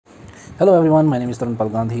Hello everyone, my name is Tarun Pal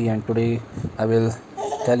Gandhi and today I will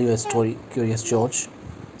tell you a story, Curious George.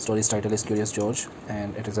 Story's title is Curious George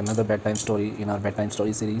and it is another bedtime story in our bedtime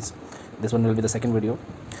story series. This one will be the second video.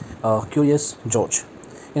 Curious George.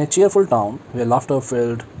 In a cheerful town where laughter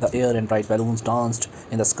filled the air and bright balloons danced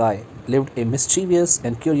in the sky, lived a mischievous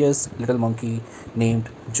and curious little monkey named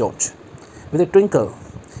George. With a twinkle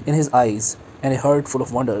in his eyes and a heart full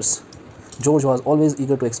of wonders, George was always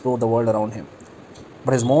eager to explore the world around him.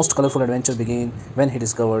 But his most colorful adventure began when he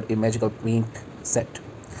discovered a magical paint set.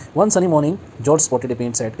 One sunny morning, George spotted a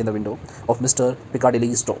paint set in the window of Mr.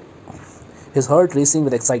 Piccadilly's store. His heart racing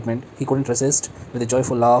with excitement, he couldn't resist. With a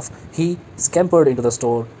joyful laugh, he scampered into the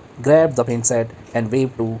store, grabbed the paint set, and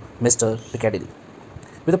waved to Mr. Piccadilly.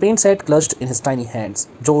 With the paint set clutched in his tiny hands,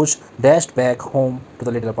 George dashed back home to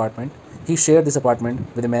the little apartment. He shared this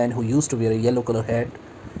apartment with a man who used to wear a yellow colored hat.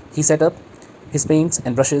 He set up his paints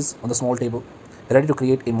and brushes on the small table. Ready to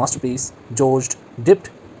create a masterpiece, George dipped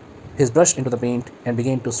his brush into the paint and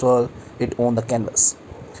began to swirl it on the canvas.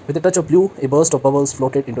 With a touch of blue, a burst of bubbles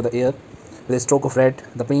floated into the air. With a stroke of red,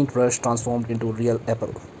 the paint brush transformed into a real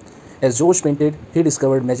apple. As George painted, he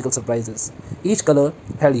discovered magical surprises. Each color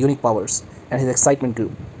held unique powers, and his excitement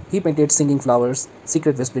grew. He painted singing flowers,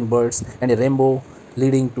 secret whispering birds, and a rainbow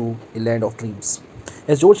leading to a land of dreams.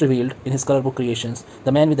 As George revealed in his color book creations,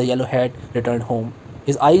 the man with the yellow hat returned home.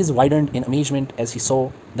 His eyes widened in amazement as he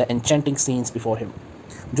saw the enchanting scenes before him.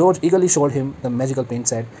 George eagerly showed him the magical paint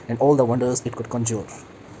set and all the wonders it could conjure.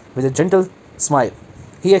 With a gentle smile,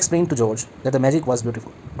 he explained to George that the magic was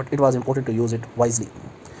beautiful, but it was important to use it wisely.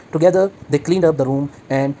 Together, they cleaned up the room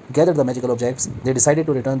and gathered the magical objects. They decided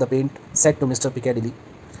to return the paint set to Mr. Piccadilly.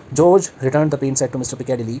 George returned the paint set to Mr.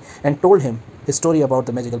 Piccadilly and told him his story about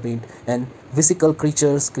the magical paint and whimsical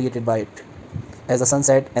creatures created by it. As the sun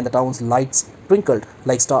set and the town's lights twinkled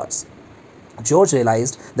like stars, George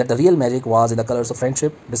realized that the real magic was in the colors of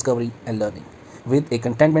friendship, discovery, and learning. With a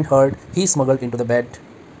contentment heart, he smuggled into the bed,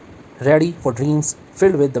 ready for dreams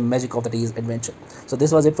filled with the magic of the day's adventure. So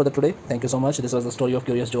this was it for the today. Thank you so much. This was the story of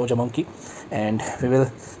Curious George, a monkey, and we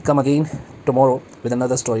will come again tomorrow with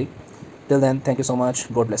another story. Till then, thank you so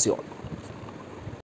much. God bless you all.